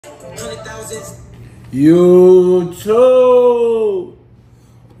YouTube,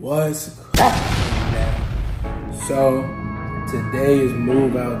 what's cracking? So today is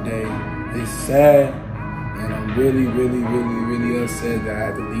move out day. It's sad, and I'm really upset that I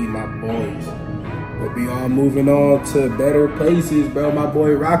had to leave my boys. But we all moving on to better places, bro. My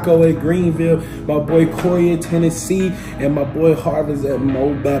boy Rocco at Greenville, my boy Corey at Tennessee, and my boy Harvard's at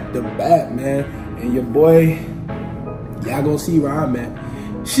Mobap the Bat, man. And your boy, y'all gonna see where I'm at.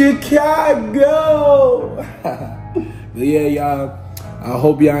 Chicago! But yeah, y'all, I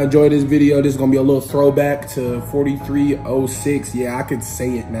hope y'all enjoyed this video. This is gonna be a little throwback to 4306. Yeah, I could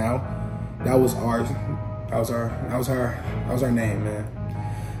say it now. That was our name, man.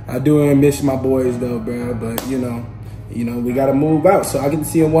 I do miss my boys though, bro, but you know, we gotta move out so I get to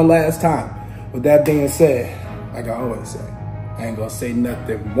see them one last time. With that being said, like I always say, I ain't gonna say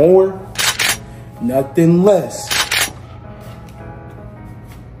nothing more, nothing less.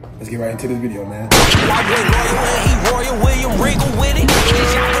 Let's get right into this video, man.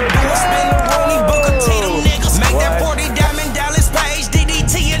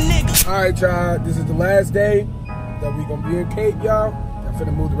 All right, y'all, this is the last day that we gonna be in Cape, y'all. I'm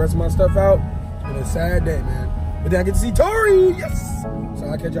finna move the rest of my stuff out. It's been a sad day, man. But then I get to see Tori, yes! So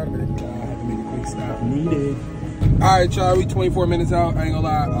I'll catch y'all in a minute. I have to make a quick stop, needed. All right, y'all, we 24 minutes out. I ain't gonna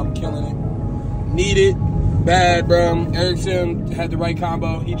lie, I'm killing it. Needed, bad, bro. Erickson had the right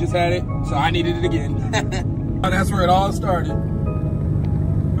combo. He just had it, so I needed it again. That's where it all started.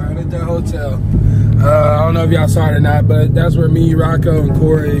 Right at that hotel. I don't know if y'all saw it or not, but that's where me, Rocco, and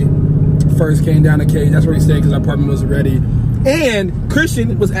Corey first came down to Cape. That's where we stayed because our apartment wasn't ready. And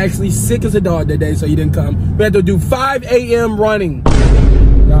Christian was actually sick as a dog that day, so he didn't come. We had to do 5 a.m. running.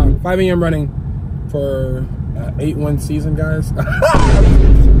 5 a.m. running for 8-1 season, guys.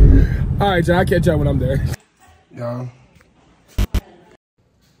 All right, y'all, I'll catch y'all when I'm there. Y'all.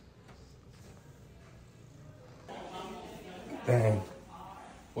 Dang.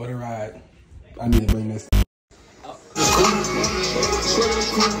 What a ride. I need to bring this.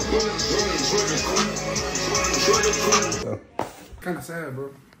 Kind of sad,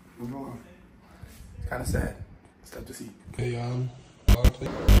 bro. Move on. It's kind of sad. It's tough to see. Hey, and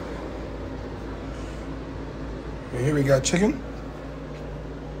here we got chicken.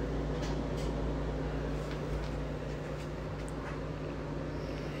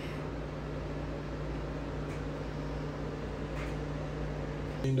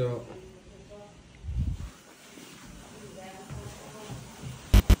 Cleaned up.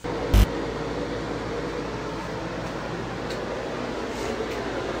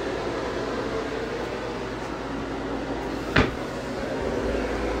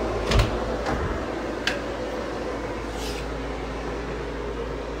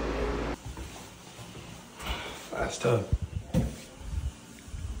 That's tough.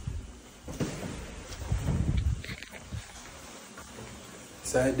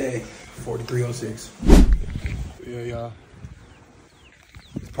 Sad day, 4306. Yeah, y'all.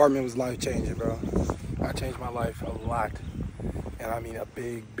 This apartment was life-changing, bro. I changed my life a lot. And I mean a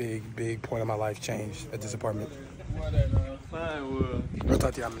big point of my life changed at this apartment. Fine, Will. I'll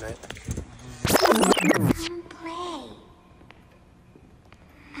talk to y'all in a minute.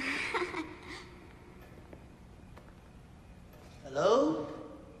 Hello?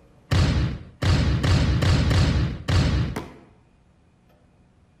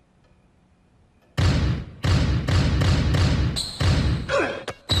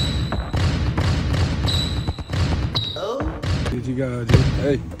 Hello? What you got, dude?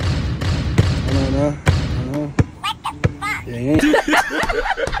 Hey. Hold on now. What the fuck? Yeah,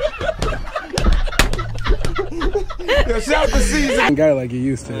 Yo, shout the season. Got it like you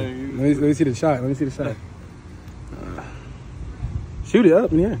used to. Let me see the shot. Let me see the shot. Shoot it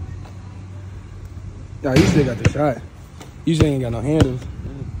up in the air. Nah, you still got the shot. Usually ain't got no handles.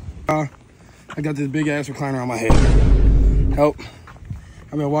 I got this big ass recliner on my head. Help.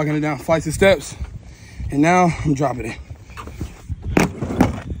 I've been walking it down flights of steps, and now I'm dropping it.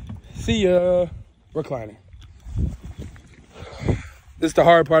 See ya. Reclining. This is the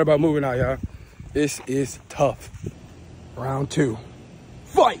hard part about moving out, y'all. This is tough. Round 2.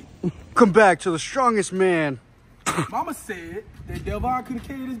 Fight! Come back to the strongest man. Mama said that Delvon could have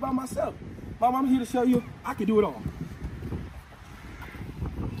carried this by myself. Mama, I'm here to show you I can do it all.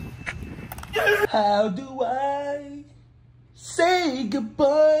 How do I say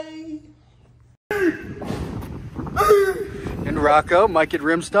goodbye? And Rocco might get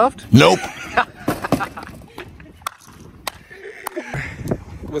rim stuffed? Nope.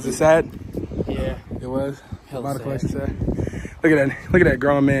 Was it sad? Yeah. It was? Hell A lot of sad. questions sad. Look at that. Look at that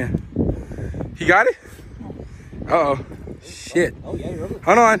grown man. He got it? Uh-oh. shit. Oh, yeah, you're over.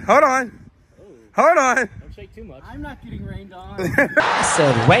 Hold on. Hold on. Don't shake too much. I'm not getting rained on. I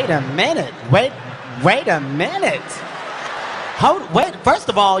said, wait a minute. Wait a minute. Wait, first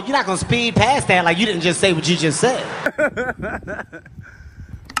of all, you're not going to speed past that like you didn't just say what you just said.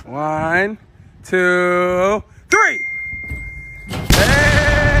 1, 2, 3.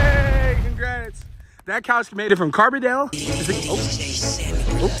 Hey, congrats. That couch made it from Carbondale.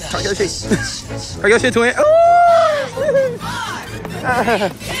 Talk your shit. Talk your shit, twin.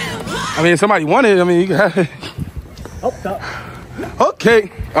 I mean, if somebody wanted it, I mean, you got it.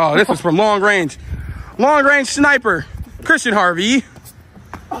 Okay. Oh, this is from long range. Long range sniper. Christian Harvey.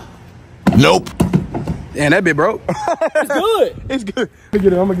 Nope. Damn, that bit broke. It's good. It's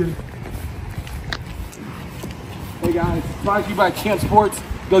good. I'm gonna get it. Hey guys, brought to you by Champ Sports.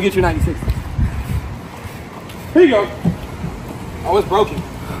 Go get your 96. Here you go. Oh, it's broken.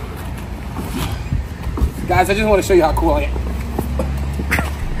 Guys, I just want to show you how cool I am.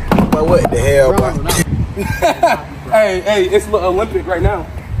 But what the hell, bro? Hey, it's Olympic right now.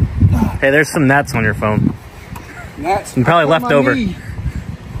 Hey, there's some gnats on your phone. Gnats? And probably left over.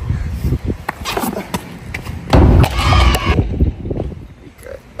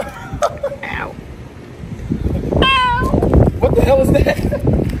 What the hell is that?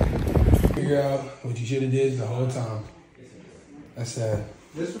 Figure out what you should have did the whole time. That's sad.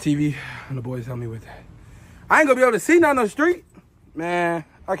 TV and the boys help me with that. I ain't gonna be able to see nothing on the street. Man,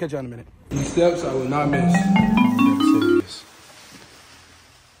 I'll catch you in a minute. These steps I will not miss.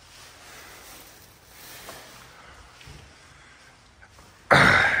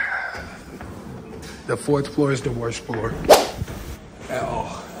 The 4th floor is the worst floor at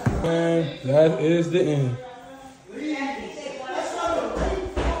all. Man, that is the end.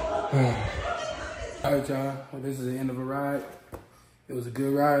 All right, y'all. Well, this is the end of a ride. It was a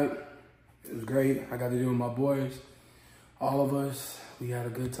good ride. It was great. I got to do it with my boys. All of us, we had a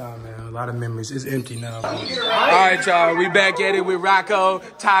good time, man. A lot of memories. It's empty now. All right, y'all. We back at it with Rocco,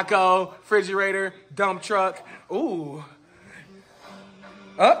 Taco, Refrigerator, Dump Truck. Ooh.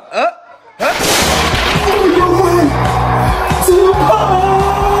 Up.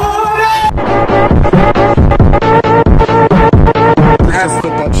 That's the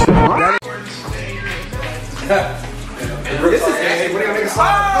that shit. This is hey, what are you gonna make a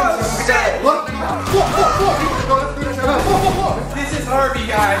slide? This is Harvey,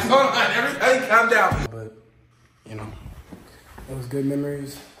 guys. Hold on, everybody calm down. But, you know, it was good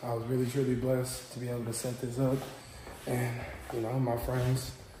memories. I was really, truly blessed to be able to set this up. And, you know, my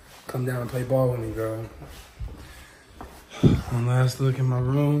friends come down and play ball with me, girl. One last look in my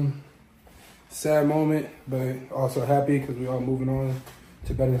room. Sad moment, but also happy because we're all moving on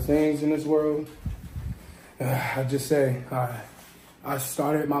to better things in this world. I just say, I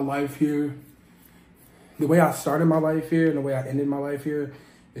started my life here. The way I started my life here and the way I ended my life here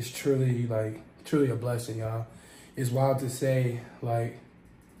is truly a blessing, y'all. It's wild to say, like,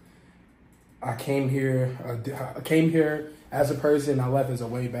 I came here as a person, I left as a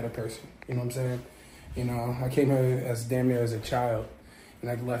way better person. You know what I'm saying? You know, I came here as damn near as a child, and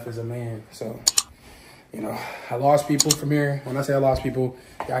I left as a man. So, you know, I lost people from here. When I say I lost people,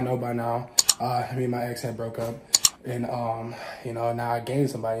 y'all know by now. Me and my ex had broke up, and you know, now I gained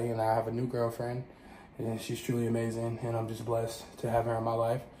somebody, and I have a new girlfriend, and she's truly amazing, and I'm just blessed to have her in my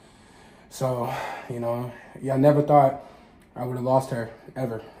life. So, you know, yeah, I never thought I would have lost her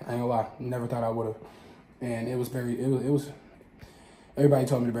ever. I ain't gonna lie, never thought I would have, and it was everybody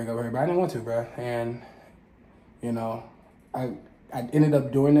told me to break up with her, but I didn't want to, bro. And, you know, I ended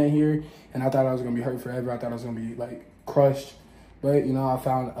up doing that here, and I thought I was going to be hurt forever. I thought I was going to be, like, crushed. But, you know, I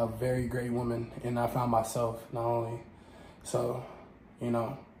found a very great woman, and I found myself, not only. So, you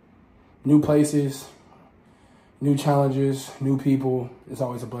know, new places, new challenges, new people, it's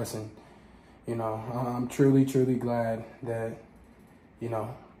always a blessing. You know, I'm truly, truly glad that, you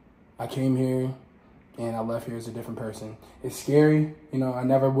know, I came here and I left here as a different person. It's scary. You know, I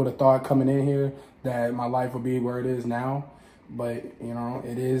never would have thought coming in here that my life would be where it is now. But, you know,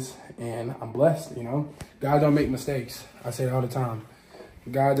 it is, and I'm blessed, you know. God don't make mistakes. I say it all the time.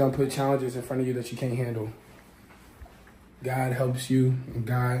 God don't put challenges in front of you that you can't handle. God helps you, and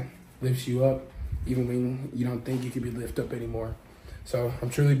God lifts you up, even when you don't think you can be lifted up anymore. So I'm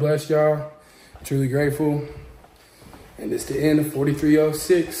truly blessed, y'all. Truly grateful. And it's the end of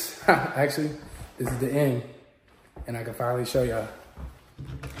 4306. Actually, this is the end. And I can finally show y'all.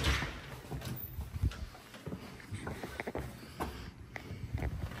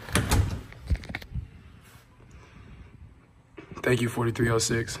 Thank you,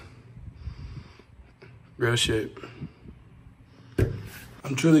 4306. Real shit.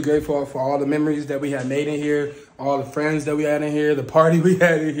 I'm truly grateful for all the memories that we have made in here, all the friends that we had in here, the party we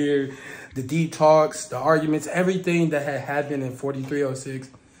had in here, the deep talks, the arguments, everything that had happened in 4306.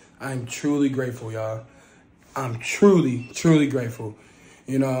 I'm truly grateful, y'all. I'm truly, truly grateful.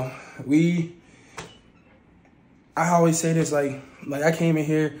 You know, I always say this, like I came in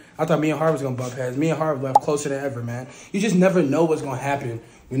here, I thought me and Harv was gonna bump heads. Me and Harv left closer than ever, man. You just never know what's gonna happen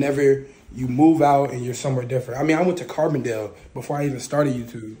whenever you move out and you're somewhere different. I mean, I went to Carbondale before I even started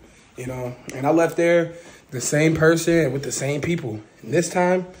YouTube, you know, and I left there the same person and with the same people. And this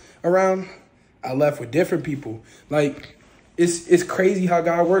time around, I left with different people. Like, it's crazy how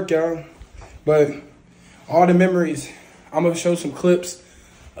God worked, y'all. But all the memories, I'm gonna show some clips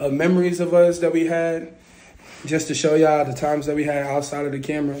of memories of us that we had, just to show y'all the times that we had outside of the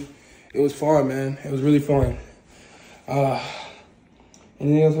camera. It was fun, man. It was really fun.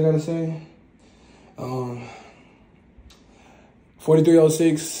 Anything else I gotta say?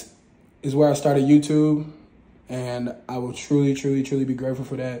 4306 is where I started YouTube, and I will truly, truly, truly be grateful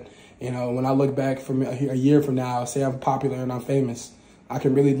for that. You know, when I look back from a year from now, say I'm popular and I'm famous, I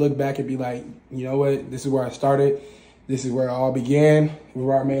can really look back and be like, you know what? This is where I started. This is where it all began.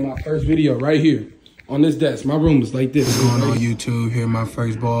 Where I made my first video right here on this desk. My room was like this. What's going on YouTube? Here, my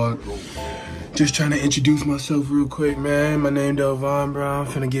first vlog. Just trying to introduce myself real quick, man. My name Delvon, bro. I'm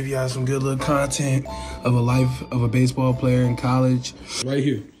finna give y'all some good little content of a life of a baseball player in college. Right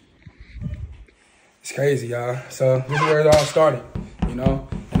here. It's crazy, y'all. So this is where it all started, you know?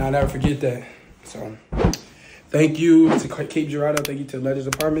 And I'll never forget that. So thank you to Cape Girardeau. Thank you to Legends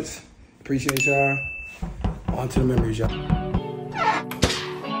Apartments. Appreciate y'all. On to the memories, y'all.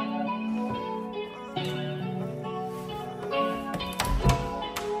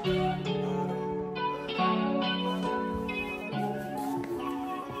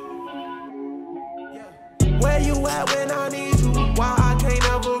 Where you at when I need you? Why I can't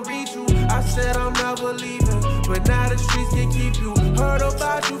ever reach you? I said I'm never leaving, but now the streets can keep you. Heard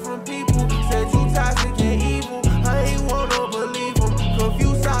about you from people, said you toxic and evil. I ain't wanna believe them,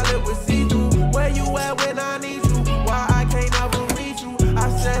 confused solid with see-through. Where you at when I need you? Why I can't ever reach you? I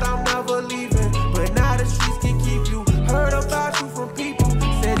said I'm never leaving, but now the streets can keep you. Heard about you from people,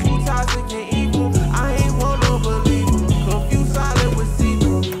 said you toxic and evil. I ain't wanna believe them, confused solid with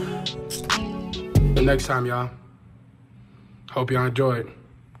see-through. Till next time, y'all. Hope y'all enjoyed.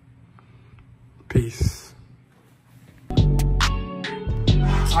 Peace. All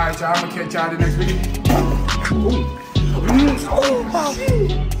right, y'all. I'm gonna catch y'all in the next video.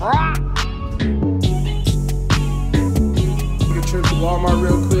 Take a trip to Walmart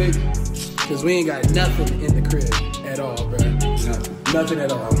real quick, cause we ain't got nothing in the crib at all, bro. Nothing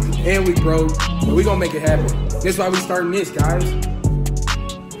at all. And we broke, but we gonna make it happen. That's why we starting this, guys.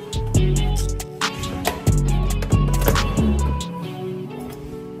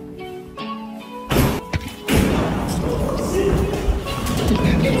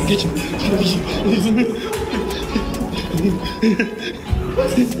 Get you.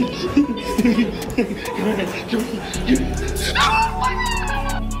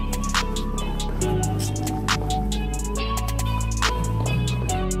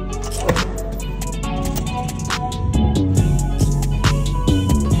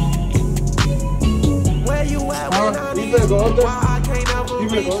 Where you at when I need you? Why I can't ever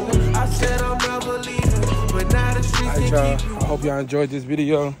reach you? I said I'm never leaving, but now the streets All right, can y'all. keep you. I hope y'all enjoyed this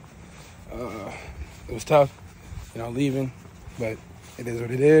video. It was tough, you know, leaving, but it is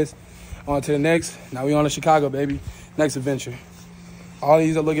what it is. On to the next. Now we on to Chicago, baby. Next adventure. All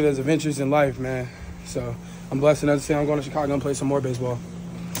these are looking as adventures in life, man. So I'm blessed enough to say I'm going to Chicago and play some more baseball.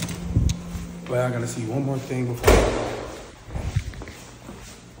 But I gotta see one more thing before I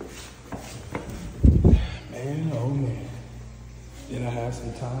go. Man, oh man. Then I have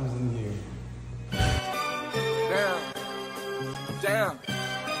some times in the year. Damn.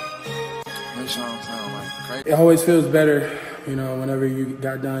 It always feels better, you know, whenever you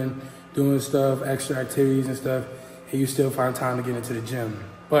got done doing stuff, extra activities and stuff, and you still find time to get into the gym.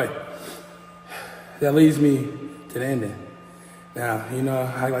 But that leads me to the ending. Now, you know,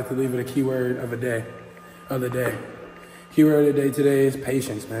 I like to leave it a keyword of the day. Keyword of the day today is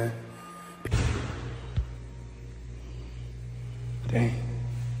patience, man. Dang.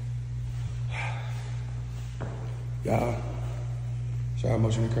 Y'all, shout out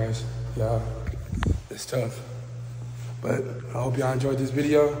Motion to Christ. Y'all, it's tough. But I hope y'all enjoyed this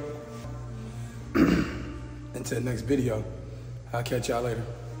video. Until the next video, I'll catch y'all later.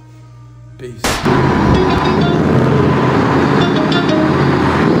 Peace.